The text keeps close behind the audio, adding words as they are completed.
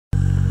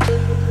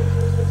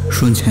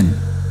শুনছেন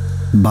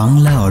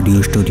Bangla audio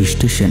story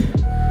station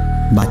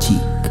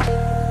বাচিক,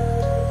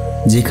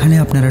 যেখানে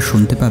আপনারা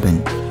শুনতে পাবেন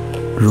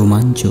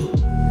রোমাঞ্চ,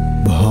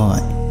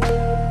 ভয়,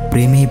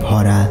 প্রেমে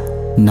ভরা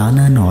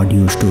নানান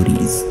অডিও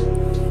স্টোরিজ।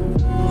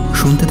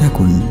 শুনতে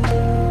থাকুন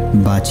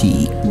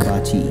বাচিক।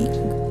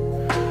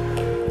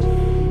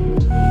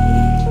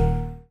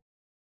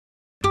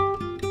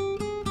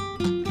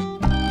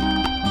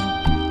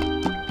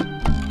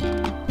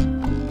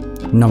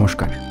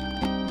 নমস্কার,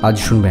 আজ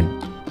শুনবেন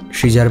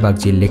সিজার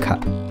বাগচির লেখা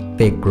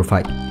ফেক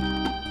প্রোফাইল।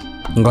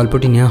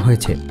 গল্পটি নেওয়া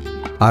হয়েছে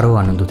আরও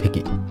আনন্দ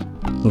থেকে।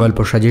 গল্প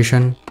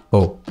সাজেশন ও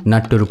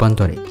নাট্য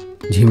রূপান্তরে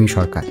ঝিমি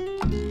সরকার।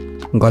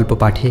 গল্প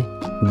পাঠে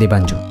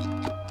দেবাঞ্জন,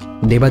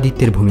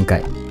 দেবাদিত্যের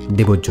ভূমিকায়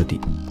দেবজ্যোতি,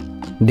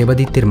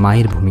 দেবাদিত্যের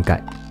মায়ের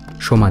ভূমিকায়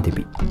সোমা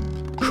দেবী,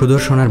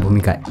 সুদর্শনার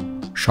ভূমিকায়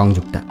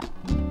সংযুক্তা,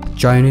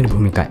 চয়নের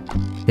ভূমিকায়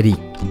রি,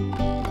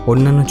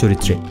 অন্যান্য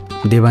চরিত্রে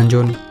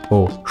দেবাঞ্জন ও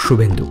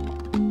শুভেন্দু।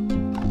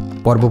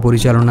 পর্ব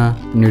পরিচালনা,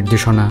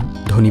 নির্দেশনা,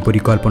 ধ্বনি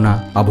পরিকল্পনা,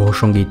 আবহ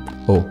সঙ্গীত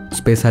ও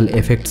স্পেশাল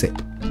এফেক্টসে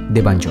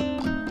দেবাঞ্জন।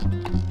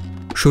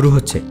 শুরু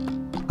হচ্ছে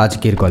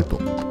আজকের গল্প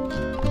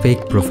ফেক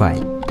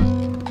প্রোফাইল।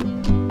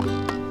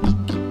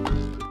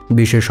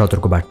 বিশেষ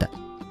সতর্কবার্তা: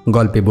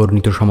 গল্পে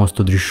বর্ণিত সমস্ত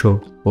দৃশ্য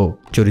ও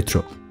চরিত্র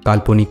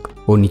কাল্পনিক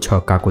ও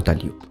নিছক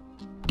কাকতালীয়।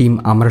 টিম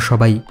আমরা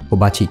সবাই ও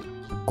বাচিক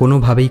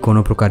কোনোভাবেই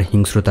কোনো প্রকার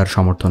হিংস্রতার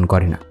সমর্থন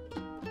করে না।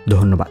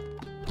 ধন্যবাদ।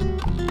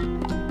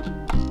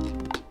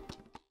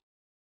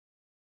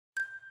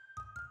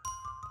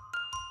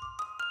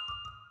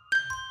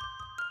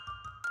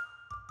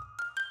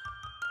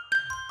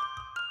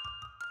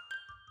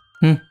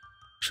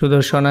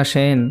 সুদর্শনা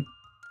সেন,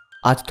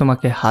 আজ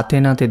তোমাকে হাতে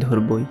নাতে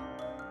ধরবই।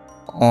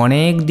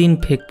 অনেক দিন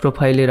ফেক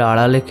প্রোফাইলের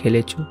আড়ালে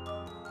খেলেছ,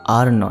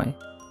 আর নয়।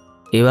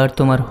 এবার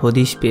তোমার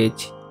হদিশ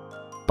পেয়েছি,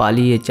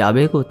 পালিয়ে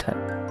যাবে কোথায়?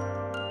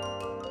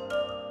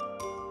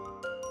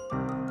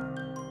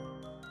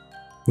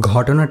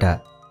 ঘটনাটা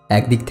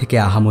একদিক থেকে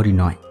আহামরি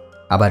নয়,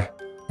 আবার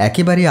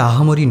একেবারে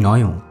আহামরি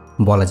নয়ও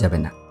বলা যাবে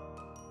না।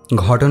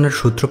 ঘটনার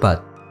সূত্রপাত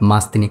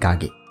মাস তিনেক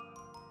আগে।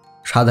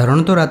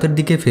 সাধারণত রাতের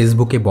দিকে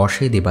ফেসবুকে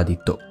বসে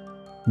দেবাদিত্য।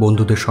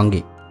 বন্ধুদের সঙ্গে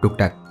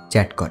টুকটাক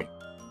চ্যাট করে,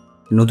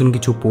 নতুন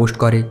কিছু পোস্ট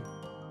করে,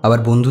 আবার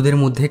বন্ধুদের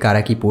মধ্যে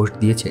কারা কি পোস্ট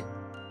দিয়েছে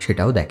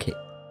সেটাও দেখে।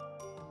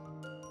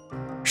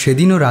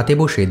 সেদিনও রাতে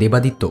বসে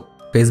দেবাদিত্য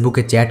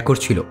ফেসবুকে চ্যাট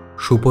করছিল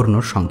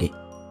সুপর্ণর সঙ্গে।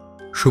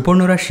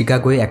 সুপর্ণরা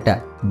শিকাগোয় একটা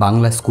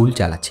বাংলা স্কুল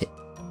চালাচ্ছে,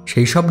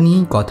 সেই সব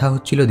নিয়েই কথা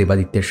হচ্ছিল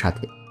দেবাদিত্যের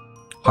সাথে।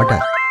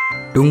 হঠাৎ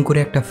টুং করে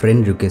একটা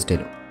ফ্রেন্ড রিকোয়েস্ট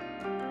এলো।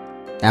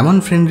 এমন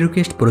ফ্রেন্ড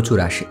রিকোয়েস্ট প্রচুর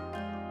আসে,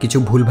 কিছু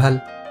ভুলভাল,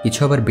 কিছু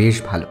আবার বেশ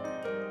ভালো।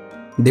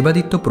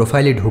 দেবাদিত্য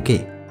প্রোফাইলে ঢুকে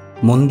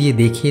মন দিয়ে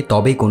দেখে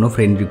তবেই কোনো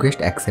ফ্রেন্ড রিকোয়েস্ট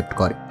অ্যাকসেপ্ট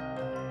করে।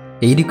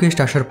 এই রিকোয়েস্ট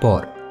আসার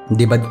পর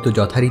দেবাদিত্য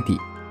যথারীতি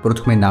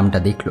প্রথমে নামটা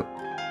দেখল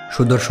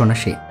সুদর্শনা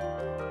সেন।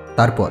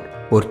 তারপর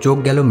ওর চোখ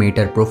গেল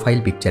মেয়েটার প্রোফাইল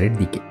পিকচারের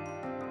দিকে,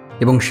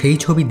 এবং সেই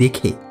ছবি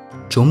দেখে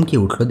চমকে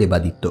উঠল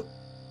দেবাদিত্য।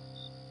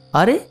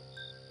 আরে,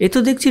 এ তো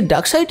দেখছি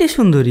ডার্ক সাইডের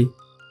সুন্দরী।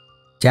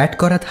 চ্যাট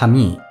করা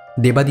থামিয়ে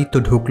দেবাদিত্য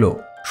ঢুকল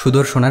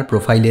সুদর্শনার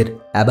প্রোফাইলের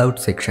অ্যাবাউট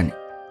সেকশনে।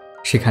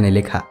 সেখানে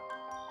লেখা,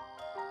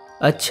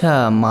 আচ্ছা,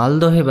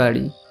 মালদহে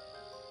বাড়ি,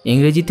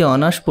 ইংরেজিতে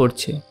অনার্স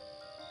পড়ছে,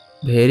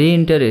 ভেরি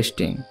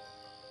ইন্টারেস্টিং।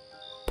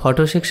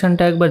 ফটো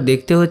সেকশনটা একবার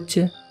দেখতে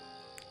হচ্ছে।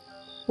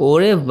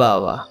 ওরে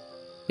বাবা,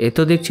 এ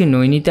তো দেখছি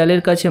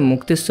নৈনিতালের কাছে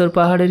মুক্তেশ্বর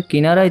পাহাড়ের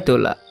কিনারায়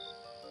তোলা।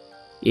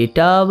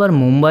 এটা আবার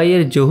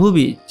মুম্বাইয়ের জুহু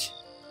বিচ।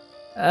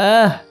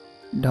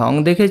 ঢং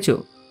দেখেছ?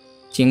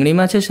 চিংড়ি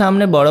মাছের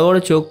সামনে বড় বড়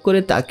চোখ করে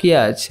তাকিয়ে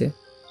আছে।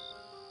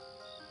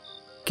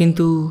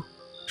 কিন্তু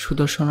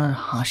সুদর্শনার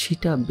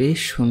হাসিটা বেশ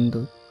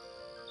সুন্দর,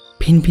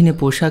 ফিনফিনে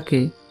পোশাকে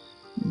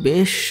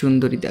বেশ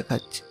সুন্দরী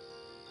দেখাচ্ছে।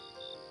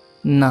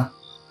 না,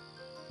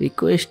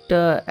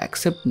 রিকোয়েস্টটা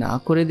অ্যাকসেপ্ট না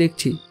করে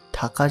দেখছি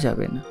থাকা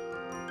যাবে না।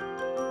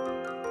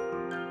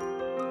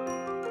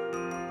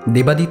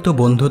 দেবাদিত্য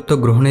বন্ধুত্ব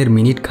গ্রহণের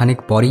মিনিট খানেক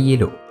পরেই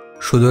এলো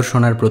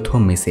সুদর্শনার প্রথম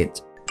মেসেজ।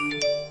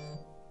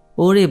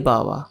 ওরে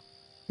বাবা,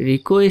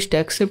 রিকোয়েস্ট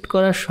অ্যাকসেপ্ট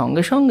করার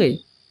সঙ্গে সঙ্গেই।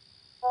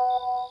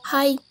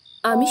 হাই,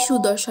 আমি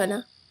সুদর্শনা,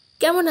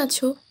 কেমন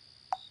আছো?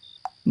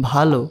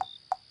 ভালো,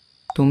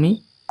 তুমি?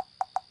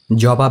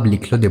 জবাব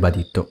লিখল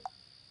দেবাদিত্য।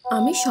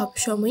 আমি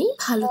সবসময়ই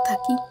ভালো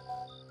থাকি।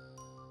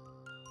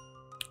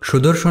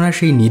 সুদর্শনা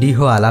সেই নিরীহ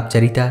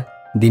আলাপচারিতা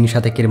দিন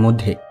সাতেকের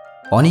মধ্যে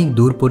অনেক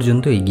দূর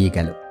পর্যন্ত এগিয়ে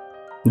গেল।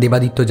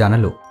 দেবাদিত্য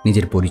জানালো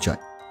নিজের পরিচয়,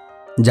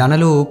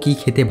 জানালো ও কী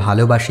খেতে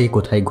ভালোবাসে,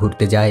 কোথায়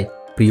ঘুরতে যায়,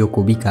 প্রিয়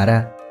কবি কারা,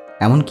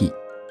 এমনকি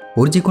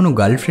ওর যে কোনো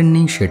গার্লফ্রেন্ড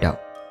নেই সেটাও।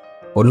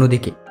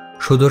 অন্যদিকে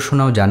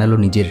সুদর্শনাও জানালো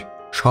নিজের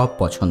সব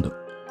পছন্দ।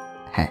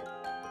 হ্যাঁ,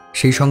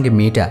 সেই সঙ্গে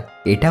মেয়েটা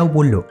এটাও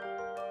বলল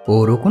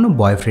ওরও কোনো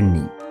বয়ফ্রেন্ড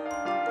নেই।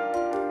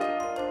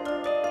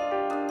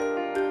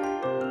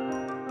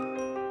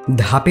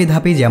 ধাপে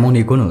ধাপে যেমন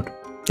এগোনোর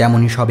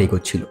তেমনই সব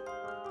এগোচ্ছিল।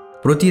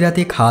 প্রতি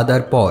রাতে খাওয়া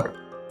দাওয়ার পর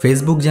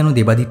ফেসবুক যেন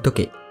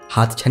দেবাদিত্যকে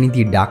হাতছানি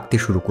দিয়ে ডাকতে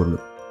শুরু করল।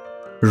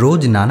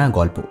 রোজ নানা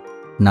গল্প,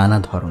 নানা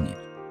ধরনের।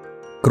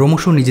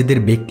 ক্রমশ নিজেদের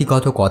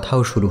ব্যক্তিগত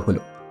কথাও শুরু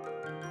হলো।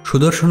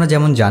 সুদর্শনা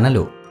যেমন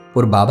জানালো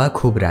ওর বাবা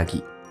খুব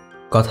রাগী,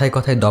 কথায়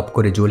কথায় দপ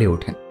করে জ্বলে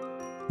ওঠেন।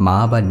 মা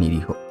আবার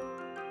নিরীহ।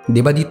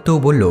 দেবাদিত্যও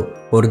বলল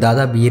ওর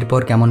দাদা বিয়ের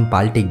পর কেমন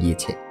পাল্টে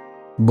গিয়েছে।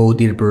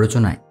 বৌদির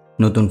প্ররোচনায়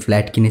নতুন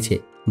ফ্ল্যাট কিনেছে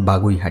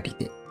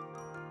বাগুইহাটিতে।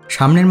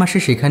 সামনের মাসে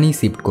সেখানেই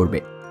শিফট করবে।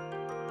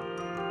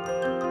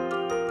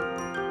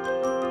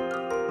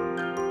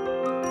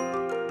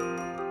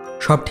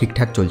 সব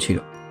ঠিকঠাক চলছিল।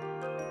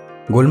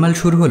 গোলমাল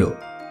শুরু হলো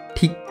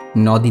ঠিক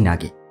 9 দিন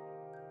আগে।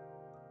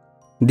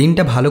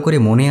 দিনটা ভালো করে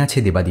মনে আছে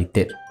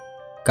দেবাদিত্যের,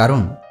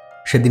 কারণ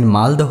সেদিন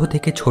মালদহ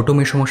থেকে ছোট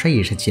মেসমশাই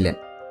এসেছিলেন।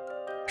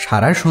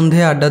 সারা সন্ধে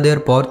আড্ডা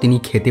দেওয়ার পর তিনি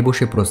খেতে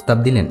বসে প্রস্তাব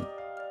দিলেন,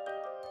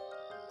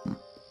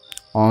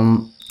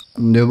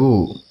 দেবু,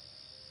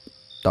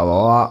 তা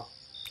বাবা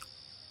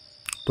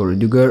তোর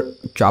দিকের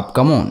চাপ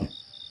কেমন?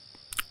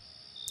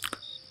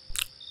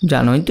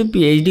 জানোই তো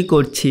পিএইচডি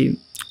করছি,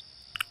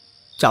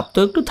 চাপ তো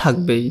একটু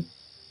থাকবেই।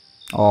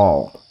 ও,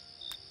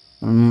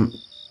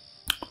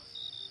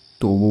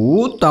 তবু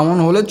তেমন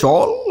হলে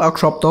চল 1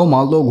 সপ্তাহ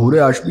মালদহ ঘুরে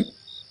আসবি।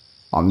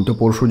 আমি তো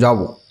পরশু যাব,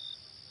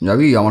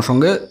 যাবি আমার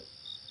সঙ্গে?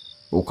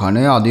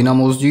 ওখানে আদিনা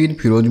মসজিদ,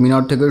 ফিরোজ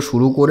মিনার থেকে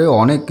শুরু করে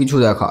অনেক কিছু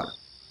দেখার।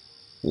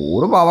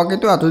 ওর বাবাকে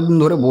তো এতদিন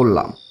ধরে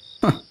বললাম,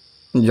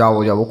 যাবো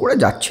যাবো করে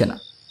যাচ্ছে না।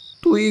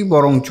 তুই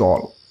বরং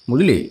চল,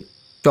 বুঝলি?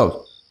 চল।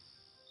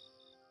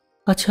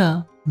 আচ্ছা,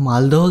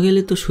 মালদহ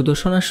গেলে তো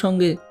সুদর্শনার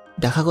সঙ্গে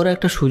দেখা করার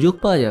একটা সুযোগ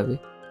পাওয়া যাবে।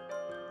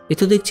 এ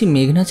তো দেখছি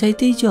মেঘনা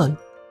চাইতেই চল।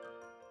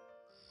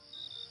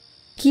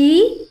 কি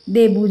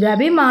দেবু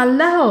যাবে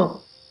মালদহ?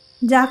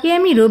 যাকে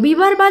আমি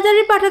রবিবার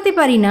বাজারে পাঠাতে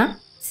পারি না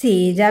সে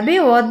যাবে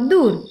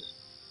অদ্দূর।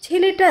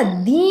 ছেলেটা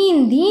দিন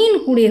দিন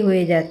কুঁড়ে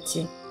হয়ে যাচ্ছে।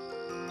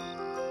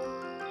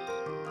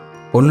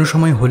 অন্য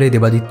সময় হলে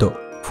দেবাদিত্য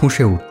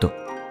ফুঁসে উঠত,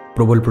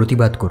 প্রবল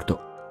প্রতিবাদ করত,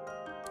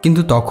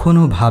 কিন্তু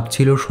তখনও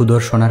ভাবছিল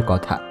সুদর্শনার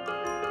কথা।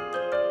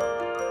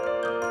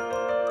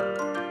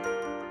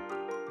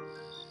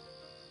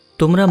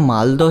 তোমরা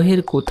মালদহের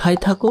কোথায়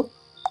থাকো?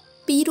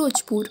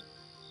 পিরোজপুর।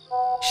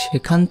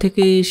 সেখান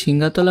থেকে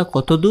সিঙ্গাতলা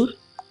কত দূর?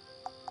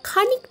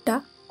 খানিকটা।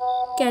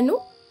 কেন?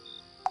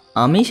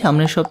 আমি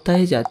সামনের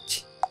সপ্তাহে যাচ্ছি,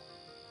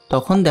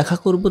 তখন দেখা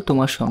করব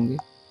তোমার সঙ্গে।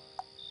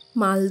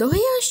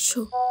 মালদহে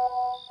আসছো?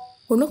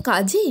 কোনো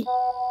কাজে?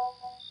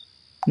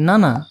 না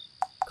না,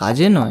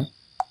 কাজে নয়,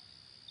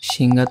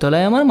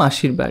 সিঙ্গাতলায় আমার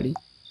মাসির বাড়ি,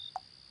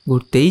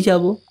 ঘুরতেই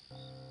যাব।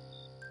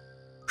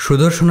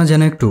 সুদর্শনা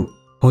যেন একটু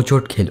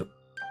হোঁচট খেল।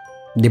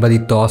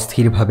 দেবাদিত্য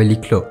অস্থিরভাবে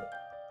লিখল,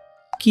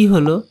 কি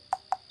হলো?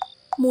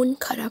 মন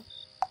খারাপ।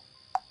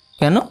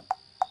 কেন?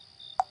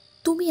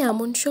 তুমি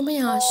এমন সময়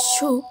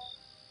আসছো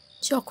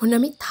যখন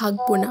আমি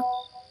থাকবো না।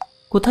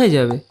 কোথায়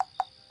যাবে?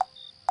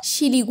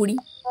 শিলিগুড়ি।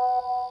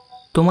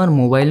 তোমার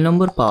মোবাইল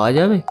নম্বর পাওয়া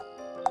যাবে?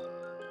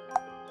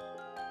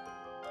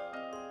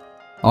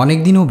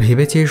 অনেকদিনও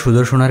ভেবেছে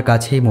সুদর্শনার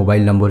কাছে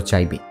মোবাইল নম্বর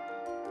চাইবে।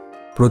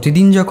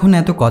 প্রতিদিন যখন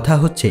এত কথা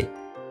হচ্ছে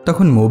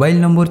তখন মোবাইল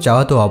নম্বর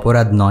চাওয়া তো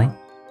অপরাধ নয়,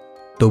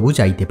 তবু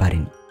চাইতে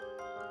পারেনি।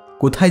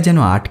 কোথায় যেন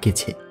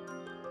আটকেছে।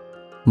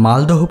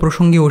 মালদহ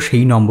প্রসঙ্গে ও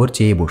সেই নম্বর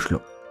চেয়ে বসল,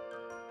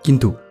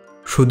 কিন্তু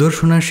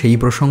সুদর্শনার সেই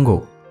প্রসঙ্গ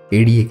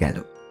এড়িয়ে গেল।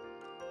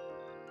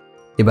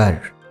 এবার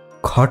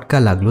খটকা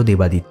লাগলো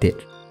দেবাদিত্যের।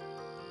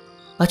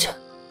 আচ্ছা,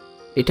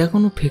 এটা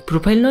কোনো ফেক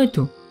প্রোফাইল নয়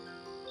তো?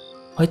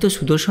 হয়তো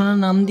সুদর্শনার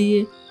নাম দিয়ে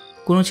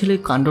কোনো ছেলে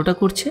কাণ্ডটা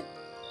করছে।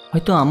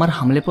 হয়তো আমার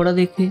হামলে পড়া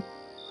দেখে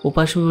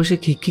ওপাশে বসে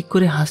খিকখিক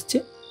করে হাসছে।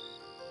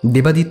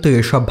 দেবাদিত্য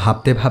এসব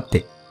ভাবতে ভাবতে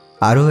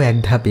আরও এক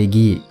ধাপ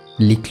এগিয়ে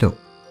লিখল,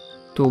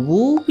 তবু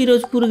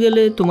পিরোজপুর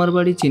গেলে তোমার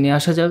বাড়ি চিনে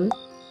আসা যাবে।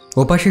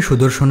 ওপাশে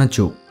সুদর্শনা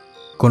চুপ,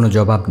 কোনো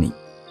জবাব নেই।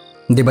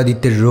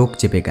 দেবাদিত্যের রোগ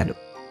চেপে গেল।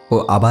 ও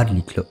আবার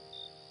লিখল,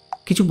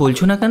 কিছু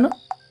বলছো না কেন?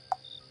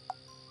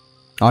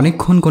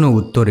 অনেকক্ষণ কোনো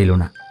উত্তর এলো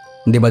না।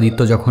 দেবাদিত্য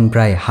যখন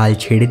প্রায় হাল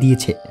ছেড়ে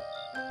দিয়েছে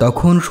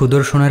তখন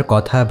সুদর্শনার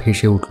কথা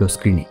ভেসে উঠল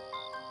স্ক্রিনে।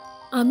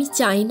 আমি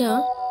চাই না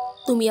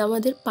তুমি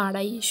আমাদের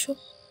পাড়ায় এসো।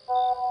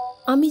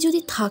 আমি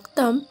যদি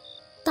থাকতাম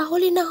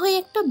তাহলে না হয়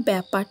একটা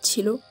ব্যাপার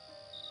ছিল।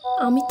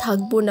 আমি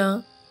থাকবো না,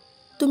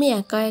 তুমি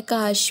একা একা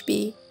আসবে,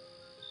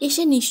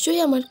 এসে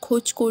নিশ্চয়ই আমার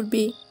খোঁজ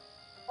করবে।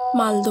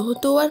 মালদহ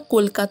তো আর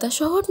কলকাতা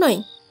শহর নয়,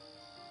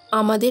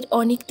 আমাদের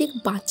অনেক দিক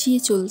বাঁচিয়ে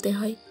চলতে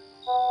হয়,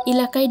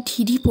 এলাকায়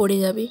ঢিঢি পড়ে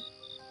যাবে।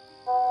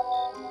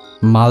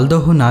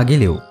 মালদহ না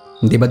গেলেও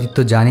দেবাদিত্য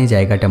জানে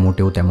জায়গাটা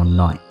মোটেও তেমন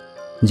নয়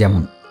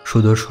যেমন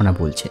সুদর্শনা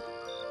বলছে।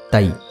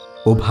 তাই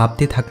ও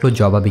ভাবতে থাকলো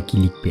জবাবে কি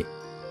লিখবে।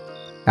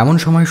 এমন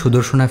সময়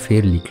সুদর্শনা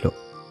ফের লিখল,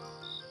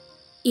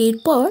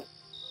 এরপর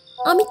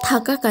আমি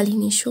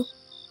থাকাকালীন এসো,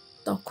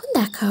 তখন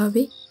দেখা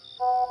হবে,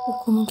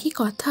 মুখোমুখি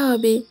কথা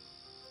হবে।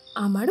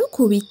 আমারও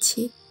খুব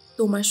ইচ্ছে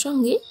তোমার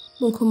সঙ্গে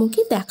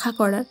মুখোমুখি দেখা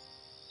করার।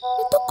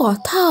 এত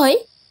কথা হয়,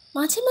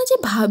 মাঝে মাঝে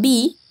ভাবি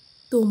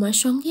তোমার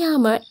সঙ্গে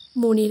আমার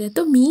মনের এত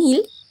মিল।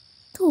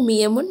 তুমি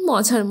এমন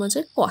মজার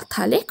মজার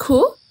কথা লেখো,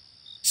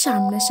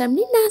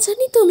 সামনাসামনি না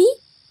জানি তুমি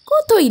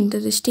কত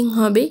ইন্টারেস্টিং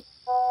হবে।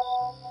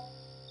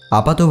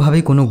 আপাতভাবে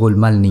কোনো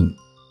গোলমাল নেই,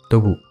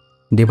 তবু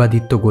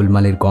দেবাদিত্য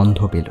গোলমালের গন্ধ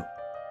পেল।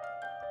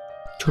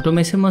 ছোট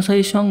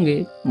মেসেমশাইয়ের সঙ্গে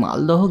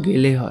মালদহ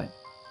গেলে হয়,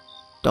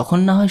 তখন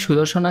না হয়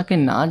সুদর্শনাকে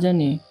না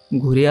জানিয়ে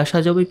ঘুরে আসা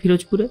যাবে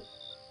ফিরোজপুরে।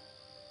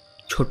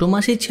 ছোট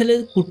মাসির ছেলে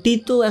কুট্টি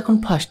তো এখন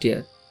ফার্স্ট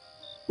ইয়ার,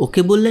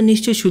 ওকে বললে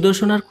নিশ্চয়ই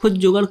সুদর্শনার খোঁজ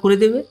জোগাড় করে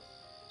দেবে।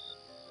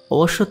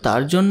 অবশ্য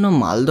তার জন্য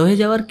মালদহে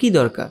যাওয়ার কি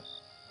দরকার,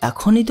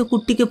 এখনই তো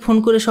কুট্টিকে ফোন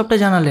করে সবটা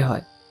জানালে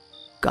হয়,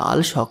 কাল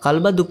সকাল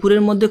বা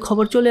দুপুরের মধ্যে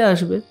খবর চলে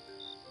আসবে।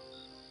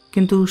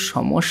 কিন্তু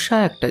সমস্যা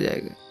একটা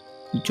জায়গায়,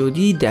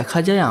 যদি দেখা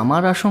যায়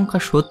আমার আশঙ্কা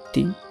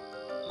সত্যি,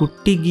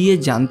 কুট্টি গিয়ে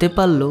জানতে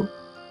পারলো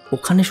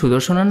ওখানে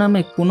সুদর্শনা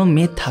নামে কোনো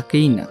মেয়ে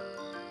থাকেই না,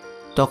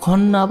 তখন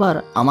আবার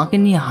আমাকে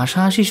নিয়ে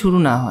হাসাহাসি শুরু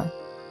না হয়।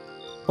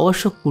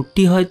 অবশ্য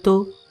কুট্টি হয়তো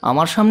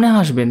আমার সামনে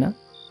হাসবে না,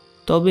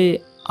 তবে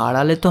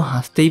আড়ালে তো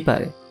হাসতেই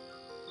পারে।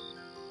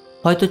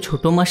 হয়তো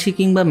ছোটো মাসি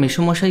কিংবা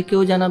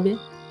মেসোমশাইকেও জানাবে।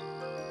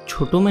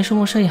 ছোটো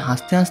মেসোমশাই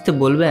হাসতে হাসতে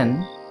বলবেন,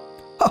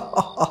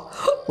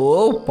 ও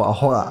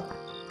পাহা,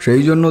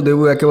 সেই জন্য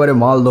দেবু একেবারে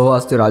মালদহ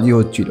আসতে রাজি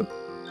হচ্ছিল।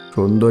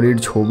 সুন্দরীর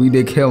ছবি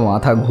দেখে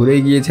মাথা ঘুরে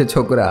গিয়েছে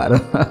ছোকরার।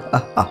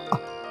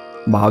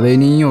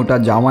 ভাবেনি ওটা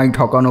জামাই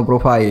ঠকানো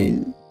প্রোফাইল।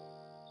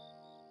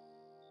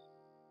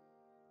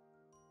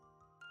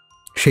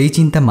 সেই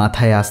চিন্তা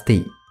মাথায়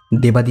আসতেই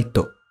দেবাদিত্য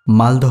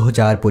মালদহ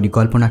যাওয়ার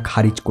পরিকল্পনা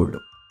খারিজ করল,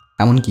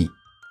 এমনকি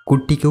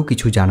কুট্টিকেও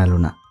কিছু জানালো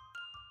না।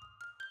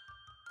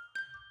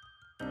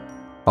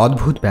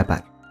 অদ্ভুত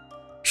ব্যাপার,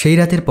 সেই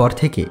রাতের পর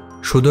থেকে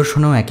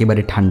সুদর্শনও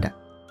একেবারে ঠান্ডা।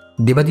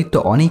 দেবাদিত্য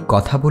অনেক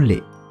কথা বললে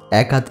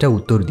এক আধটা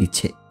উত্তর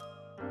দিচ্ছে।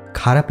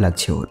 খারাপ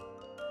লাগছে ওর,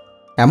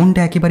 এমনটা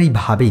একেবারেই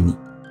ভাবেনি,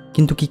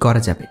 কিন্তু কি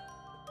করা যাবে,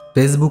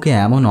 ফেসবুকে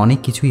এমন অনেক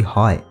কিছুই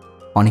হয়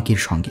অনেকের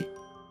সঙ্গে।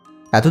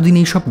 এতদিন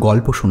এইসব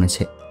গল্প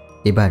শুনেছে,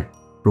 এবার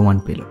প্রমাণ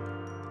পেল।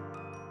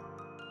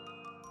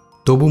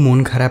 তবু মন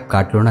খারাপ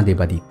কাটল না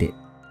দেবাদিত্যের।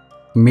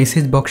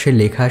 মেসেজ বক্সে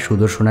লেখা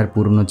সুদর্শনার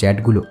পুরনো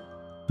চ্যাটগুলো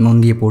মন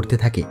দিয়ে পড়তে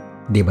থাকে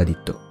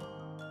দেবাদিত্য।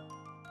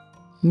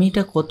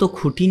 মেয়েটা কত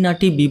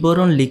খুঁটিনাটি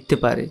বিবরণ লিখতে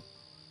পারে,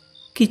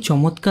 কি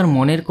চমৎকার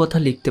মনের কথা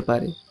লিখতে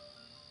পারে।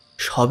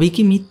 সবই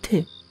কি মিথ্যে?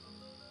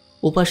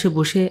 ওপাশে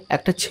বসে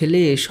একটা ছেলে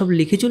এসব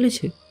লিখে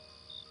চলেছে।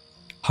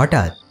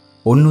 হঠাৎ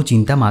অন্য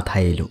চিন্তা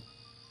মাথায় এলো।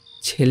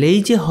 ছেলেই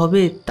যে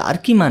হবে তার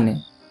কি মানে?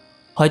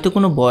 হয়তো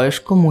কোনো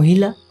বয়স্ক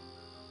মহিলা,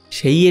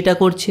 সেই এটা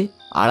করছে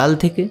আড়াল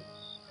থেকে।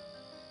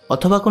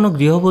 অথবা কোনো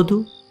গৃহবধূ,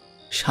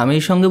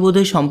 স্বামীর সঙ্গে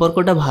বোধহয়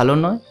সম্পর্কটা ভালো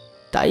নয়,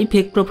 তাই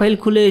ফেক প্রোফাইল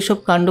খুলে এসব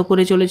কাণ্ড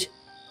করে চলেছে।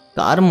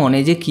 কার মনে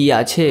যে কি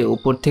আছে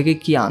ওপর থেকে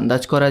কি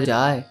আন্দাজ করা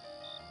যায়?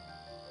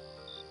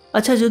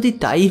 আচ্ছা, যদি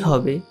তাই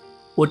হবে,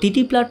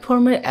 ওটিটি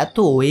প্ল্যাটফর্মের এত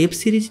ওয়েব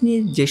সিরিজ নিয়ে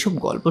যেসব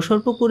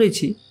গল্পসর্প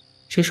করেছি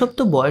সেসব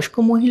তো বয়স্ক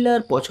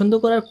মহিলার পছন্দ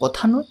করার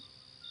কথা নয়।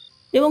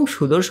 এবং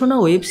সুদর্শনা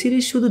ওয়েব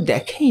সিরিজ শুধু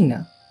দেখেই না,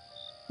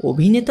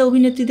 অভিনেতা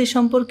অভিনেত্রীদের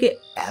সম্পর্কে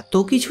এত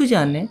কিছু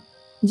জানে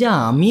যা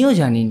আমিও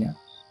জানি না।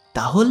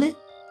 তাহলে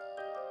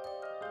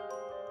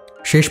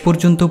শেষ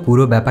পর্যন্ত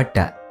পুরো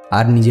ব্যাপারটা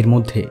আর নিজের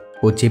মধ্যে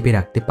ও চেপে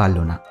রাখতে পারল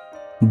না।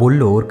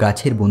 বলল ওর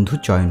কাছের বন্ধু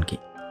চয়নকে।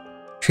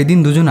 সেদিন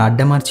দুজন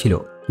আড্ডা মারছিল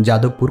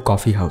যাদবপুর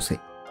কফি হাউসে।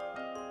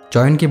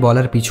 চয়নকে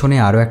বলার পিছনে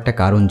আরও একটা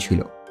কারণ ছিল।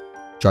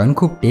 চয়ন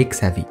খুব টেক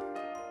স্যাভি,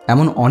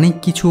 এমন অনেক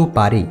কিছুও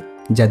পারে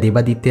যা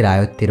দেবাদিত্যের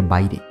আয়ত্তের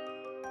বাইরে।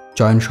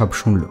 চয়ন সব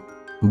শুনল,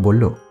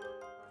 বলল,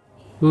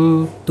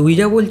 তুই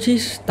যা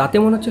বলছিস তাতে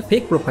মনে হচ্ছে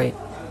ফেক প্রোফাইল।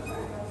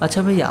 আচ্ছা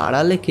ভাই,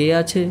 আড়ালে কে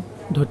আছে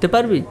ধরতে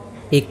পারবি?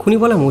 এক্ষুনি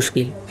বলা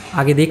মুশকিল,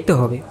 আগে দেখতে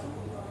হবে।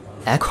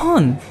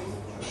 এখন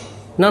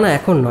না,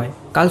 এখন নয়,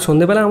 কাল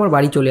সন্ধেবেলা আমার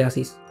বাড়ি চলে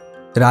আসিস।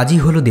 রাজি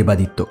হলো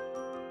দেবাদিত্য।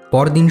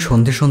 পরদিন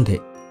সন্ধে সন্ধে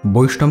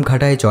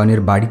বৈষ্ণবঘাটায়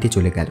চয়নের বাড়িতে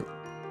চলে গেল।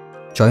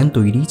 চয়ন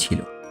তৈরিই ছিল।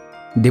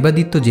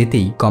 দেবাদিত্য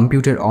যেতেই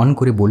কম্পিউটার অন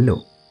করে বলল,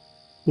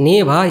 নে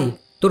ভাই,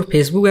 তোর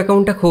ফেসবুক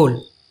অ্যাকাউন্টটা খোল।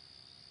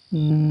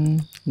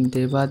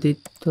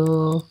 দেবাদিত্য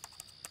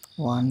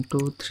 1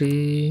 2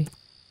 3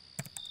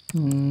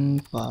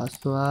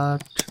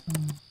 পাসওয়ার্ড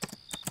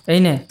এই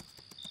নে।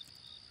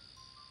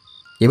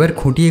 এবার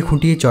খুঁটিয়ে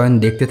খুঁটিয়ে চয়ন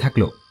দেখতে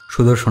থাকলো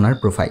সুদর্শনার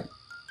প্রোফাইল।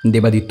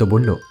 দেবাদিত্য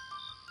বলল,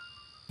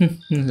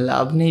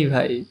 লাভ নেই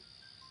ভাই,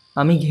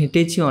 আমি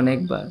ঘেঁটেছি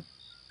অনেকবার,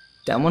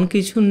 তেমন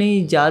কিছু নেই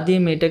যা দিয়ে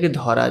মেয়েটাকে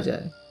ধরা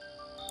যায়।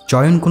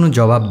 চয়ন কোনো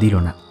জবাব দিল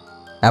না।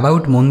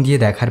 অ্যাবাউট মন দিয়ে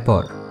দেখার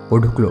পর ও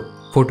ঢুকলো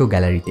ফটো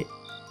গ্যালারিতে।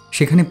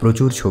 সেখানে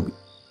প্রচুর ছবি।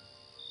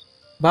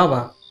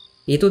 বাবা,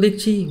 এ তো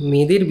দেখছি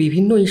মেয়েদের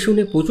বিভিন্ন ইস্যু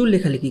নিয়ে প্রচুর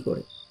লেখালেখি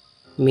করে।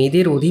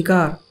 মেয়েদের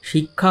অধিকার,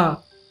 শিক্ষা,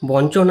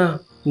 বঞ্চনা,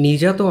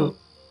 নির্যাতন,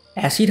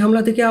 অ্যাসিড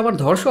হামলা থেকে আবার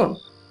ধর্ষণ।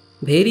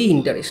 Very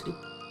interesting.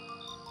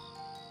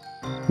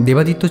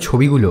 দেবাদিত্য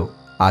ছবিগুলো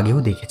আগেও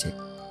দেখেছে,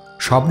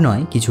 সব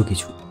নয় কিছু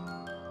কিছু।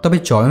 তবে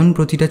চয়ন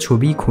প্রতিটা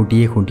ছবি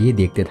খুঁটিয়ে খুঁটিয়ে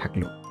দেখতে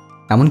থাকলো,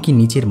 এমনকি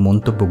নিচের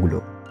মন্তব্যগুলো।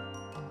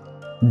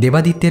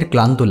 দেবাদিত্যের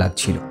ক্লান্ত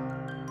লাগছিল।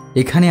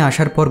 এখানে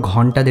আসার পর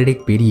ঘন্টা দেড়েক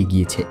পেরিয়ে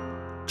গিয়েছে।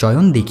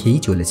 চয়ন দেখেই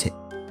চলেছে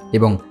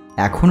এবং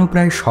এখনও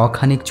প্রায়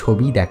 100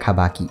 ছবি দেখা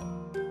বাকি।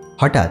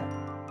 হঠাৎ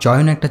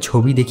চয়ন একটা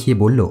ছবি দেখিয়ে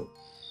বলল,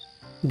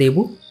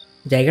 দেবু,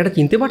 জায়গাটা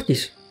চিনতে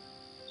পারছিস?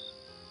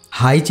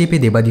 হাই চেপে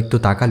দেবাদিত্য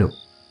তাকালো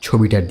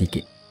ছবিটার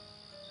দিকে।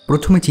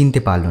 প্রথমে চিনতে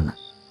পারল না,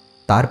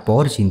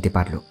 তারপর চিনতে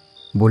পারল।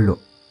 বলল,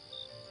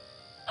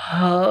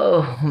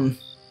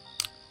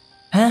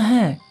 হ্যাঁ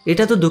হ্যাঁ,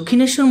 এটা তো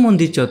দক্ষিণেশ্বর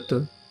মন্দির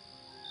চত্বর।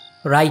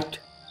 রাইট,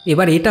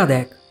 এবার এটা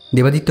দেখ।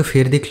 দেবাদিত্য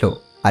ফের দেখল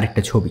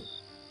আরেকটা ছবি।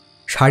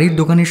 শাড়ির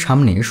দোকানের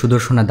সামনে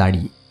সুদর্শনা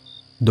দাঁড়িয়ে।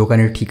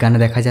 দোকানের ঠিকানা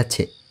দেখা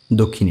যাচ্ছে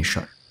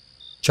দক্ষিণেশ্বর।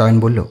 চয়ন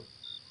বলল,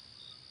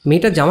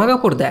 মেয়েটার জামা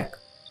কাপড় দেখ,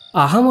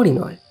 আহামরি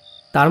নয়,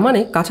 তার মানে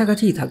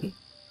কাছাকাছিই থাকে।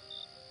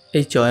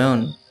 এই চয়ন,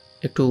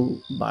 একটু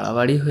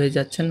বাড়াবাড়ি হয়ে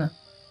যাচ্ছে না?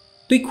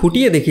 তুই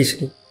খুঁটিয়ে দেখিস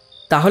নি,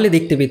 তাহলে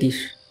দেখতে পেতিস।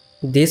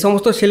 যে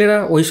সমস্ত ছেলেরা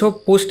ওইসব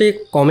পোস্টে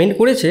কমেন্ট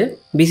করেছে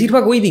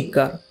বেশিরভাগ ওই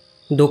দিককার,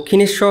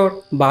 দক্ষিণেশ্বর,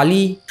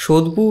 বালি,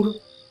 সোদপুর।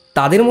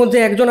 তাদের মধ্যে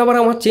একজন আবার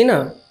আমার চেনা।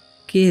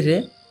 কে রে?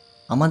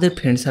 আমাদের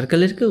ফ্রেন্ড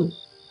সার্কেলের কেউ?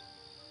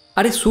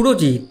 আরে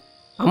সুরজিৎ,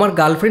 আমার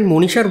গার্লফ্রেন্ড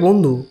মনীষার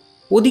বন্ধু,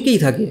 ওদিকেই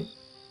থাকে।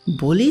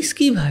 বলিস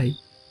কি ভাই?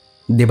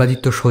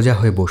 দেবাদিত্য সোজা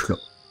হয়ে বসল।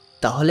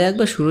 তাহলে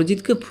একবার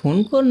সুরজিৎকে ফোন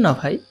কর না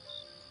ভাই।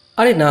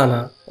 আরে না না,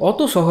 অত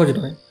সহজ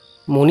নয়।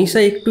 মনীষা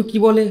একটু কি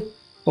বলে,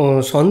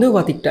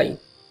 সন্দেহবাতিক টাইপ।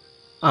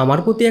 আমার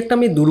প্রতি একটা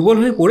মেয়ে দুর্বল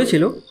হয়ে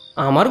পড়েছিল,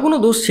 আমার কোনো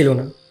দোষ ছিল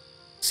না।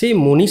 সেই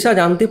মনীষা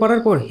জানতে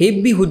পারার পর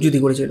হেব্বি হুজ্জুতি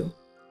করেছিল।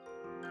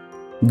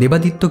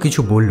 দেবাদিত্য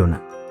কিছু বলল না।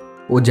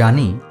 ও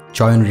জানে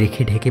চয়ন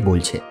রেখে ঢেকে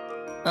বলছে।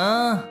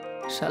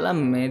 শালা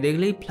মেয়ে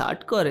দেখলেই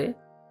ফ্লার্ট করে,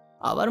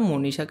 আবার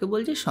মনীষাকে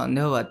বলছে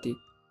সন্দেহবাতিক।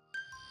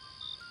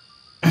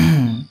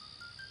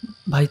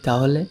 ভাই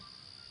তাহলে?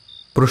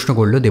 প্রশ্ন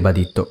করল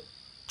দেবাদিত্য।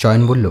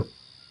 চয়ন বলল,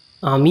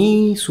 আমি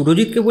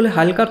সুরজিৎকে বলে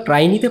হালকা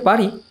ট্রাই নিতে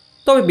পারি,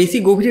 তবে বেশি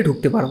গভীরে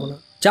ঢুকতে পারবো না,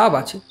 চাপ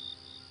আছে।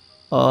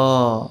 ও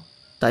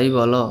তাই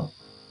বলো?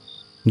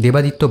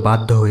 দেবাদিত্য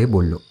বাধ্য হয়ে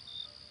বলল।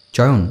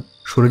 চয়ন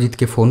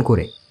সুরজিৎকে ফোন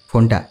করে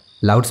ফোনটা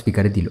লাউড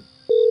স্পিকারে দিল।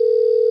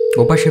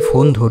 ওপাশে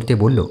ফোন ধরতে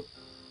বলল,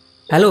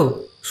 হ্যালো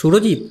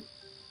সুরজিৎ।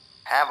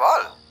 হ্যাঁ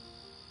বল।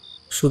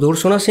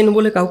 সুদর্শনা সেন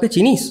বলে কাউকে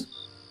চিনিস?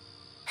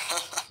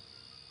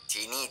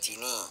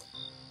 চিনি।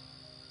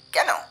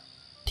 কেন?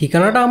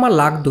 ঠিকানাটা আমার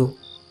লাগতো।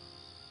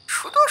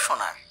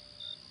 সুদর্শনার?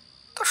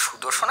 তো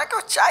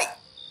সুদর্শনাকেও চাই?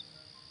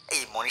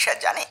 এই মনীষা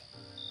জানে?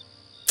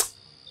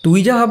 তুই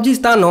যা ভাবছিস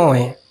তা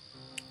নয়।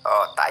 ও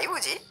তাই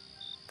বুঝি?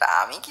 তা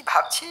আমি কি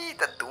ভাবছি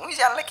তা তুমি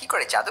জানলে কি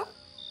করে চাঁদু?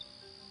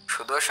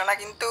 সুদর্শনা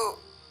কিন্তু...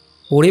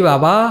 ওরে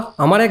বাবা,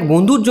 আমার এক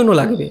বন্ধুর জন্য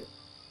লাগবে।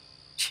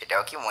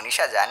 সেটাও কি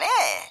মনীষা জানে?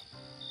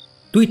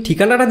 তুই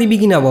ঠিকানাটা দিবি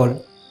কিনা বল।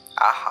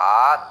 আহা,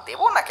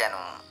 দেব না কেন।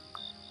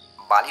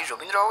 বালির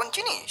রবীন্দ্র ভবন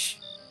চিনিস?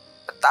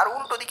 তার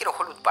উল্টো দিকের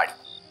হলুদ বাড়ি,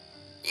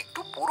 একটু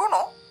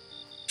পুরনো,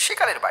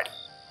 সেকালের বাড়ি।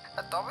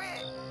 তবে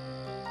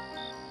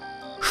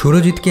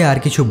সুরজিৎকে আর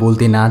কিছু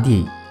বলতে না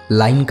দিয়েই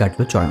লাইন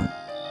কাটল চয়ন।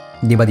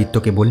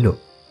 দেবাদিত্যকে বলল,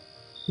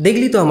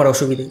 দেখলি তো আমার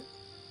অসুবিধে,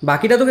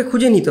 বাকিটা তোকে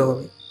খুঁজে নিতে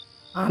হবে।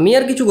 আমি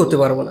আর কিছু করতে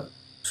পারবো না।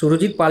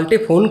 সুরজিৎ পাল্টে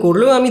ফোন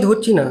করলেও আমি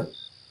ধরছি না,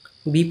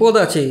 বিপদ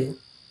আছে।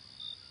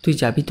 তুই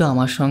যাবি তো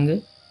আমার সঙ্গে?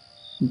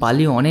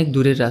 বালি অনেক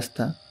দূরের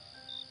রাস্তা,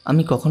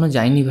 আমি কখনো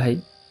যাইনি ভাই।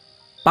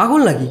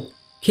 পাগল নাকি?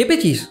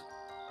 খেপেছিস?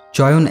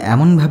 চয়ন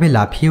এমনভাবে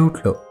লাফিয়ে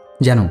উঠল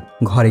যেন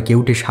ঘরে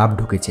কেউটে সাপ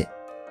ঢুকেছে।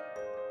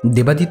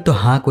 দেবাদিত্য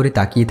হাঁ করে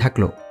তাকিয়ে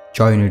থাকল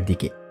চয়নের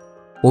দিকে।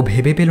 ও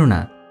ভেবে পেল না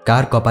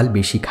কার কপাল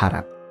বেশি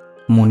খারাপ,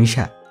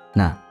 মনীষা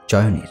না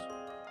চয়নের।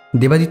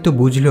 দেবাদিত্য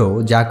বুঝল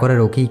যা করার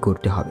ওকেই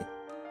করতে হবে,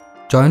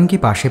 চয়নকে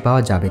পাশে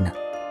পাওয়া যাবে না।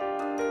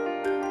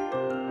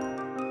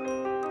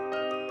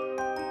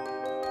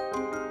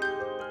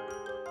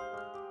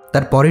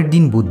 তার পরের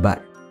দিন বুধবার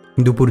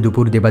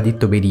দুপুর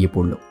দেবাদিত্য বেরিয়ে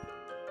পড়ল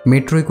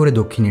মেট্রোয় করে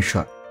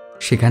দক্ষিণেশ্বর।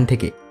 সেখান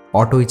থেকে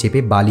অটোয় চেপে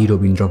বালি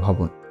রবীন্দ্র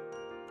ভবন।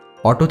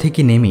 অটো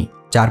থেকে নেমে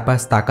চারপাশ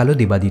তাকালো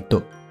দেবাদিত্য।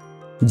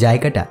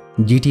 জায়গাটা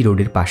জিটি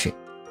রোডের পাশে,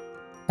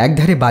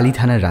 একধারে বালি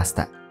থানার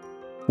রাস্তা,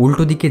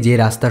 উল্টো দিকে যে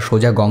রাস্তা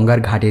সোজা গঙ্গার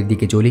ঘাটের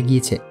দিকে চলে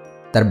গিয়েছে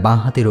তার বাঁ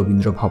হাতে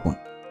রবীন্দ্র ভবন।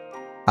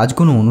 আজ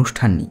কোনো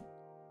অনুষ্ঠান নেই,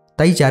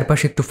 তাই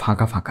চারপাশে একটু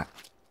ফাঁকা ফাঁকা।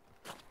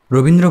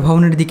 রবীন্দ্র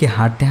ভবনের দিকে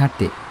হাঁটতে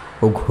হাঁটতে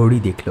ও ঘড়ি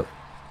দেখল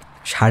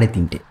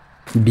 3:30,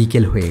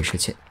 বিকেল হয়ে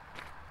এসেছে।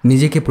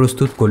 নিজেকে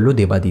প্রস্তুত করল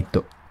দেবাদিত্য।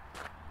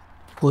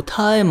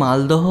 কোথায়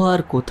মালদহ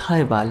আর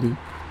কোথায় বালি,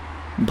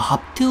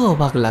 ভাবতেও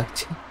অবাক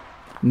লাগছে।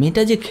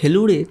 মেয়েটা যে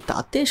খেলুড়ে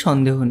তাতে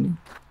সন্দেহ নেই,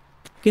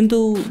 কিন্তু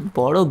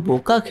বড়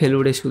বোকা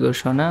খেলুড়ে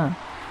সুদর্শনা।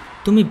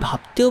 তুমি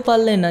ভাবতেও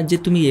পারলে না যে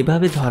তুমি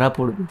এভাবে ধরা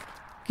পড়বে,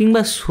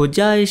 কিংবা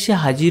সোজা এসে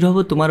হাজির হব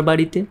তোমার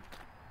বাড়িতে।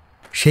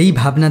 সেই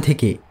ভাবনা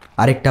থেকে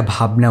আরেকটা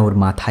ভাবনা ওর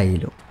মাথায়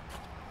এলো।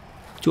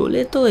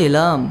 চলে তো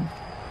এলাম,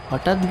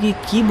 হঠাৎ গিয়ে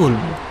কি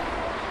বলবো?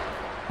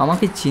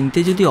 আমাকে চিনতে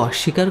যদি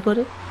অস্বীকার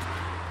করে?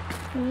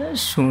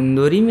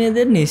 সুন্দরী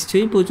মেয়েদের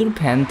নিশ্চয়ই প্রচুর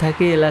ফ্যান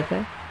থাকে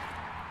এলাকায়,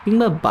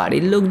 কিংবা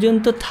বাড়ির লোকজন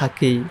তো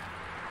থাকেই,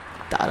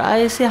 তারা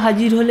এসে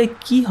হাজির হলে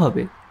কি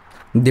হবে?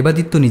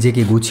 দেবাদিত্য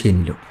নিজেকে গুছিয়ে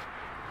নিল।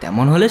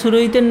 তেমন হলে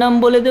সুরজিতের নাম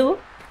বলে দেব,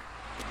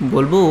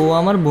 বলবো ও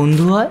আমার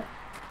বন্ধু হয়,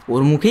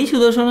 ওর মুখেই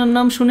সুদর্শনার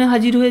নাম শুনে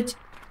হাজির হয়েছে।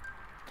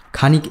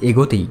 খানিক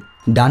এগোতেই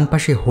ডান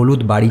পাশে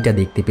হলুদ বাড়িটা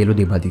দেখতে পেল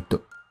দেবাদিত্য।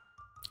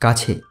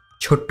 কাছে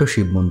ছোট্ট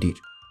শিব মন্দির।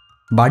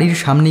 বাড়ির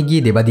সামনে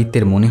গিয়ে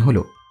দেবাদিত্যের মনে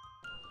হলো,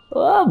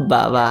 ও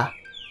বাবা,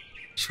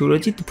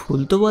 সুরজিৎ ভুল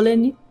তো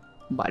বলেনি,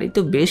 বাড়ি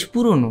তো বেশ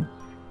পুরনো।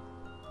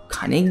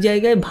 খানিক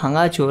জায়গায়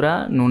ভাঙা চোরা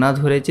নোনা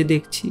ধরেছে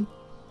দেখছি।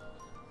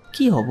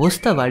 কি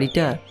অবস্থা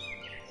বাড়িটার!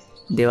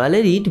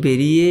 দেওয়ালের ইট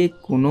বেরিয়ে,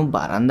 কোনো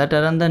বারান্দা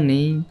টারান্দা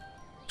নেই,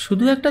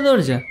 শুধু একটা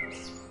দরজা।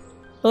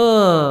 ও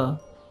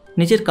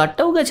নিচের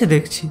কাঠটাও গেছে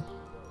দেখছি।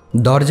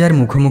 দরজার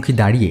মুখোমুখি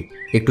দাঁড়িয়ে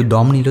একটু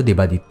দম নিল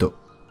দেবাদিত্য,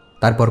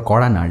 তারপর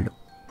কড়া নাড়ল।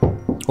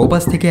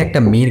 ওপাশ থেকে একটা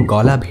মেয়ের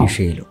গলা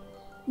ভেসে এলো,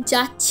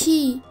 যাচ্ছি।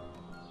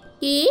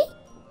 কে?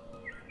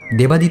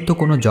 দেবাদিত্য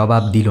কোনো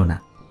জবাব দিল না।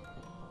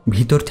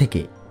 ভিতর থেকে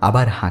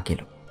আবার হাঁক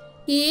এলো।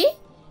 কে?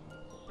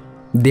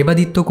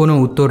 দেবাদিত্য কোনো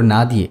উত্তর না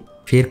দিয়ে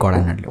ফের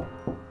কড়া নাড়ল।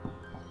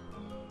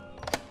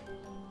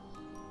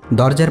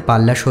 দরজার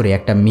পাল্লা সরে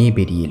একটা মেয়ে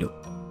বেরিয়ে এলো।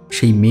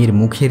 সেই মেয়ের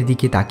মুখের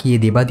দিকে তাকিয়ে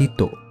দেবাদিত্য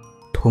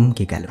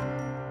থমকে গেল।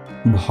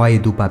 ভয়ে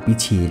দুপা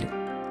পিছিয়ে এলো।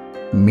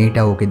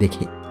 মেয়েটা ওকে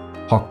দেখে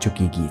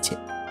হকচকিয়ে গিয়েছে।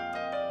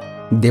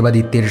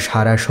 দেবাদিত্যের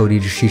সারা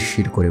শরীর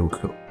শিরশির করে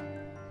উঠল।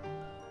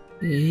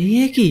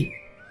 এ কি?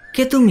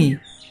 কে তুমি?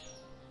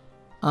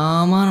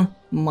 আমার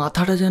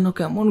মাথাটা যেন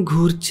কেমন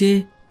ঘুরছে।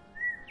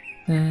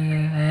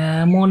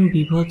 এমন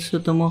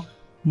বিভৎসতম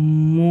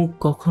মুখ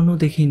কখনো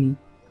দেখিনি।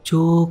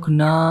 চোখ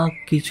নাক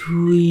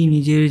কিছুই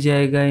নিজের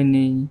জায়গায়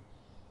নেই।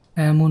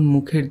 এমন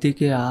মুখের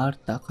দিকে আর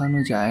তাকানো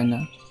যায় না।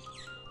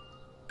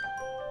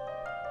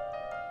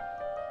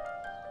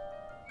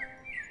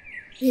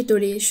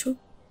 ভেতরে এসো।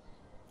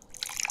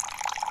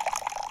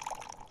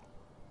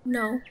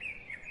 নাও,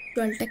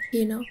 জলটা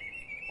খেয়ে নাও।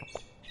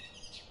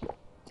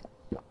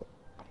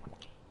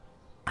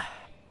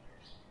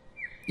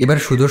 এবার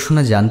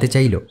সুদর্শনা জানতে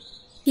চাইল,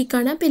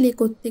 ঠিকানা পেলে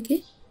কোত্থেকে?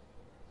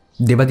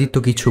 দেবাদিত্য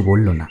কিছু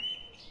বলল না।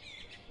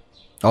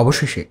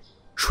 অবশেষে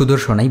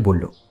সুদর্শনাই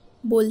বলল,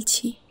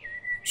 বলছি,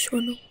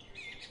 শোনো।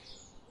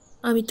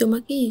 আমি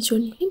তোমাকে এই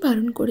জন্যই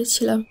বারণ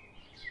করেছিলাম।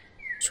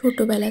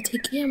 ছোটবেলা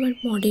থেকে আমার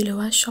মডেল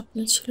হওয়ার স্বপ্ন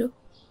ছিল।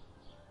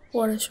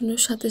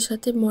 পড়াশুনোর সাথে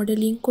সাথে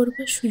মডেলিং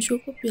করবার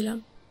সুযোগও পেলাম।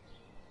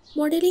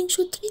 মডেলিং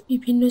সূত্রে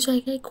বিভিন্ন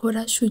জায়গায়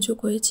ঘোরার সুযোগ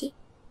হয়েছে।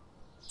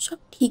 সব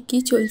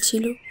ঠিকই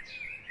চলছিল,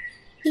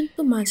 কিন্তু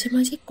মাঝে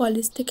মাঝে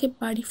কলেজ থেকে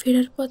বাড়ি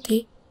ফেরার পথে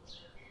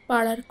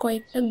পাড়ার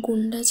কয়েকটা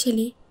গুন্ডা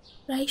ছেলে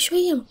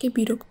প্রায়শই আমাকে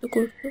বিরক্ত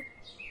করত।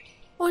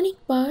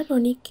 অনেকবার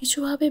অনেক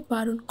কিছুভাবে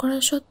বারণ করা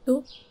সত্ত্বেও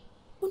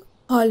কোনো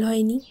ফল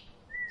হয়নি।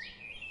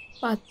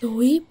 বাধ্য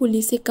হয়ে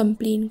পুলিশে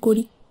কমপ্লেন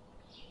করি।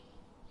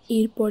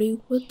 এরপরে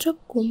উপদ্রব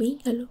কমেই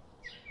গেল।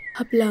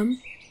 ভাবলাম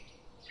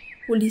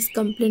পুলিশ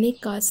কমপ্লেনে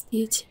কাজ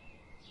দিয়েছে,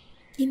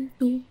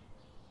 কিন্তু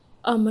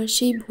আমার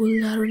সেই ভুল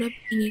ধারণা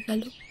ভেঙে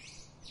গেল।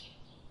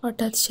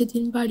 হঠাৎ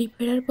সেদিন বাড়ি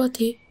ফেরার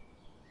পথে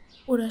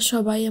ওরা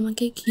সবাই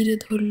আমাকে ঘিরে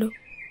ধরল।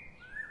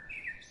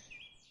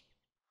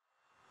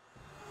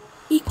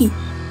 এ কি,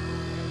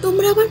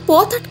 তোমরা আবার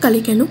পথ আটকালে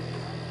কেন?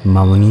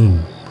 মামনি,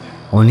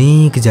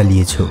 অনেক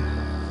জ্বালিয়েছ,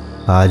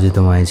 আজ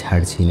তোমায়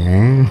ছাড়ছি না।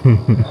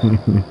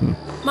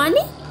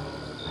 মানে?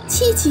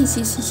 ছি ছি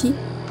ছি ছি ছি,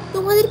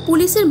 তোমাদের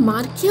পুলিশের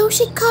মার খেয়েও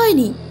শিক্ষা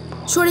হয়নি?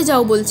 সরে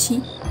যাও বলছি,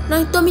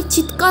 নয়তো আমি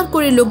চিৎকার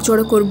করে লোক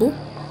জড়ো করব।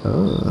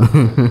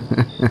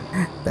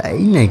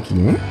 তাই নাকি?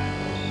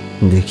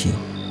 দেখি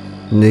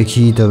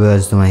দেখি তবে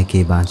আজ তোমায় কে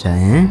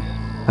বাঁচায়।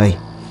 হ্যাঁ,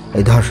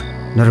 এই ধর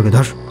ধর ওকে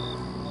ধর।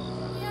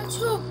 কে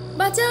আছো?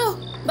 বাঁচাও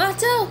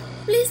বাঁচাও,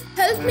 প্লিজ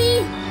হেল্প মি।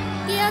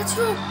 কে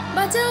আছো?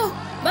 বাঁচাও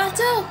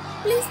বাঁচাও,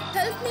 প্লিজ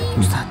হেল্প মি।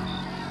 ওস্তাদ,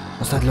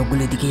 ওস্তাদ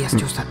লোকগুলো এদিকেই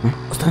আসছে। ওস্তাদ,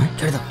 ওস্তাদ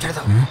ছেড়ে দাও ছেড়ে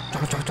দাও,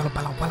 চলো চলো চলো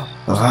পালাও পালাও।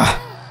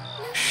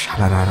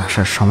 শালারা আর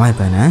আসার সময়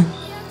পায় না।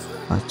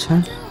 আচ্ছা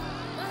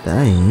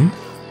তাই?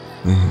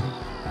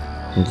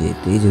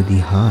 যেতে যদি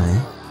হয়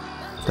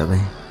তবে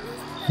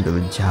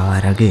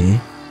যাওয়ার আগে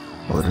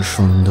ওর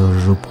সুন্দর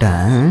রূপটা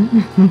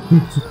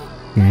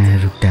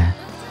রূপটা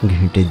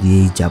ঘেঁটে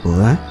দিয়েই যাবো।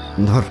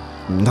 ধর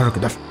ধর ওকে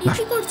ধর।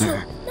 কি করছো?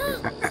 না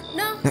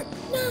না,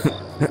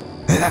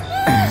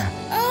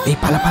 এই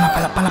পালা পালা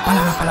পালা পালা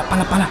পালা পালা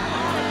পালা পালা।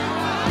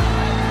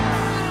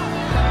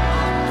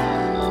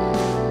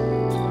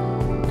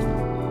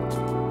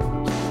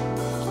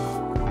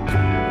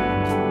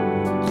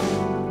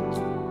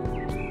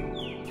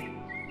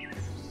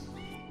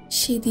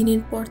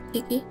 সেদিনের পর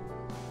থেকে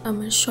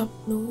আমার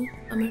স্বপ্ন,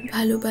 আমার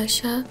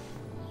ভালোবাসা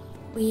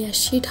ওই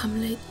অ্যাসিড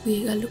হামলায় ধুয়ে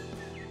গেল।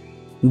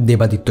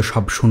 দেবাদিত্য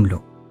সব শুনল,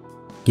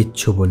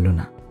 কিচ্ছু বলল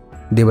না।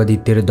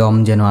 দেবাদিত্যের দম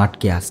যেন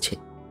আটকে আসছে,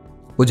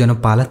 ও যেন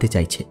পালাতে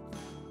চাইছে।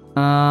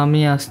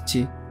 আমি আসছি।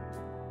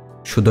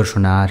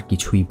 সুদর্শনা আর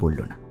কিছুই বলল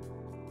না।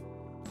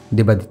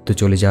 দেবাদিত্য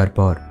চলে যাওয়ার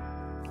পর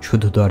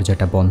শুধু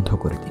দরজাটা বন্ধ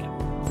করে দিল।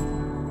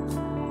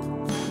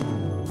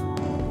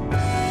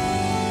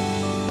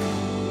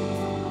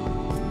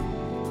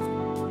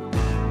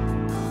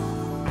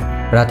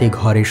 রাতে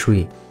ঘরে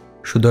শুয়ে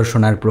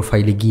সুদর্শনার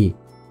প্রোফাইলে গিয়ে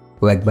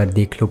ও একবার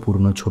দেখল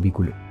পুরনো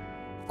ছবিগুলো।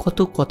 কত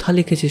কথা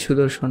লিখেছে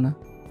সুদর্শনা।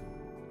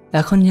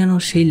 এখন যেন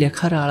সেই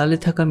লেখার আড়ালে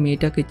থাকা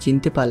মেয়েটাকে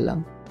চিনতে পারলাম।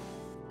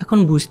 এখন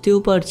বুঝতেও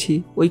পারছি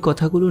ওই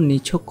কথাগুলো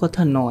নিছক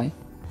কথা নয়।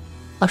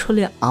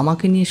 আসলে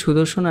আমাকে নিয়ে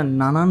সুদর্শনা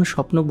নানান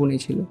স্বপ্ন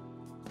বুনেছিল,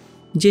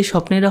 যে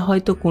স্বপ্নেরা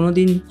হয়তো কোনো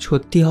দিন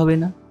সত্যি হবে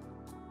না।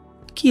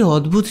 কি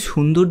অদ্ভুত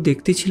সুন্দর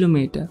দেখতে ছিল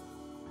মেয়েটা।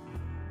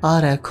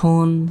 আর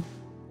এখন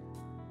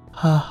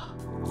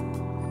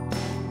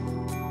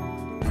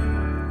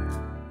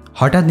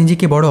হঠাৎ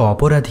নিজেকে বড়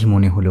অপরাধী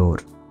মনে হলো ওর।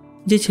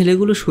 যে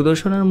ছেলেগুলো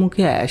সুদর্শনার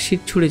মুখে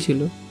অ্যাসিড ছুঁড়েছিল,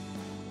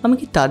 আমি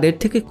কি তাদের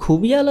থেকে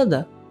খুবই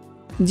আলাদা?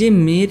 যে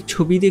মেয়ের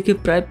ছবি দেখে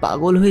প্রায়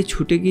পাগল হয়ে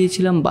ছুটে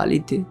গিয়েছিলাম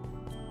বালিতে,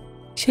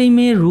 সেই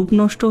মেয়ের রূপ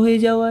নষ্ট হয়ে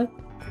যাওয়ায়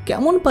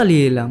কেমন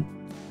পালিয়ে এলাম।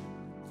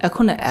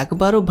 এখন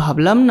একবারও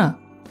ভাবলাম না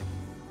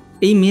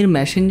এই মেয়ের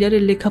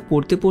মেসেঞ্জারের লেখা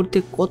পড়তে পড়তে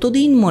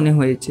কতদিন মনে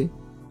হয়েছে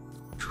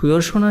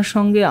সুদর্শনার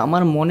সঙ্গে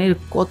আমার মনের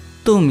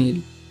কত মিল।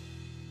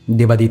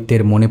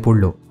 দেবাদিত্যের মনে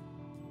পড়ল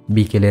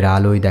বিকেলের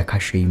আলোয় দেখা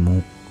সেই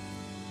মুখ।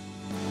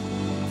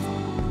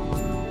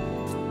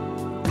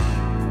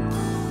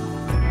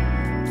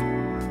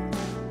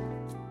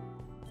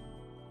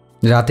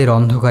 রাতের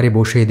অন্ধকারে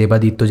বসে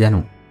দেবাদিত্য যেন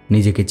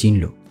নিজেকে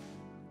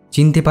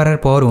চিনতে পারার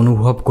পর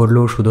অনুভব করল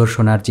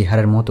সুদর্শনার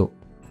চেহারার মতো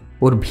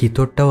ওর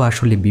ভিতরটাও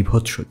আসলে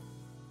বিভৎস।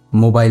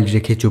 মোবাইল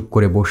রেখে চুপ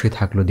করে বসে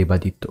থাকলো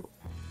দেবাদিত্য।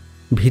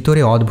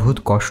 ভিতরে অদ্ভুত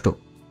কষ্ট,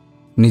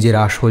 নিজের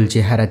আসল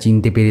চেহারা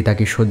চিনতে পেরে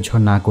তাকে সহ্য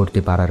না করতে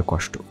পারার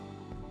কষ্ট,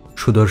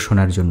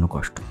 সুদর্শনার জন্য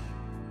কষ্ট।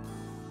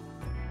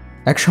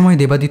 একসময়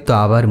দেবাদিত্য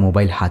আবার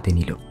মোবাইল হাতে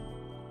নিল,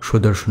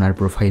 সুদর্শনার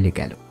প্রোফাইলে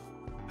গেল,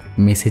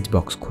 মেসেজ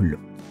বক্স খুলল।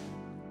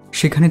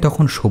 সেখানে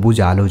তখন সবুজ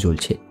আলো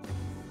জ্বলছে।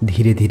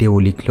 ধীরে ধীরে ও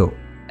লিখল,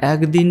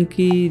 একদিন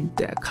কি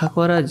দেখা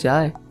করা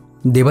যায়?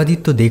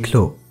 দেবাদিত্য দেখল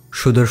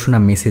সুদর্শনা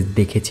মেসেজ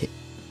দেখেছে,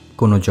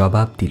 কোনো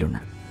জবাব দিল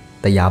না,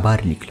 তাই আবার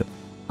লিখল,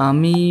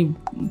 আমি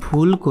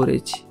ভুল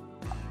করেছি,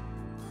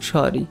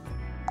 সরি,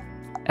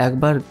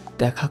 একবার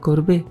দেখা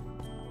করবে?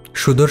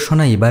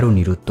 সুদর্শনা এবারও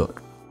নিরুত্তর।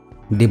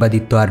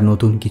 দেবাদিত্য আর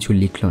নতুন কিছু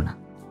লিখল না,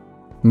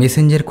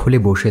 মেসেঞ্জার খুলে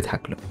বসে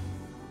থাকল।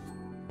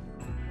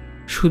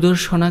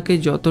 সুদর্শনাকে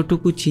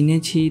যতটুকু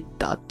চিনেছি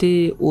তাতে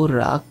ও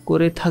রাগ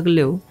করে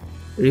থাকলেও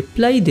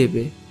রিপ্লাই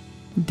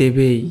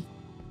দেবেই,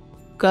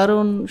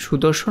 কারণ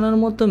সুদর্শনার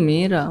মতো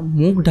মেয়েরা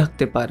মুখ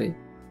ঢাকতে পারে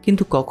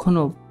কিন্তু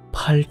কখনো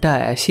পাল্টা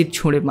অ্যাসিড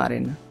ছুঁড়ে মারে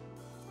না।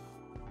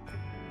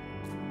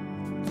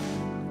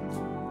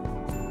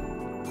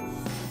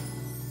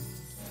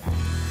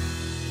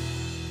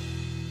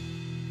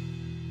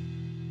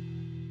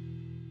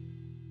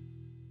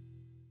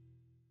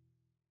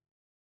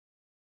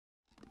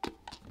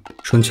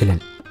 শুনছিলেন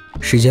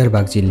সিজার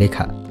বাগচির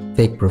লেখা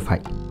ফেক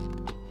প্রোফাইল।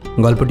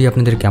 গল্পটি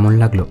আপনাদের কেমন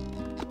লাগলো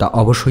তা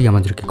অবশ্যই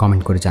আমাদেরকে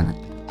কমেন্ট করে জানান।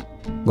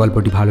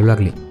 গল্পটি ভালো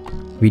লাগলে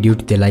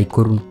ভিডিওটিতে লাইক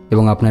করুন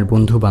এবং আপনার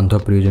বন্ধু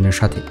বান্ধব প্রিয়জনের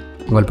সাথে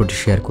গল্পটি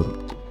শেয়ার করুন।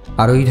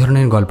 আরও এই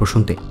ধরনের গল্প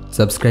শুনতে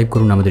সাবস্ক্রাইব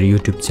করুন আমাদের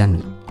ইউটিউব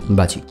চ্যানেল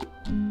বাচিক।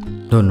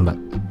 ধন্যবাদ।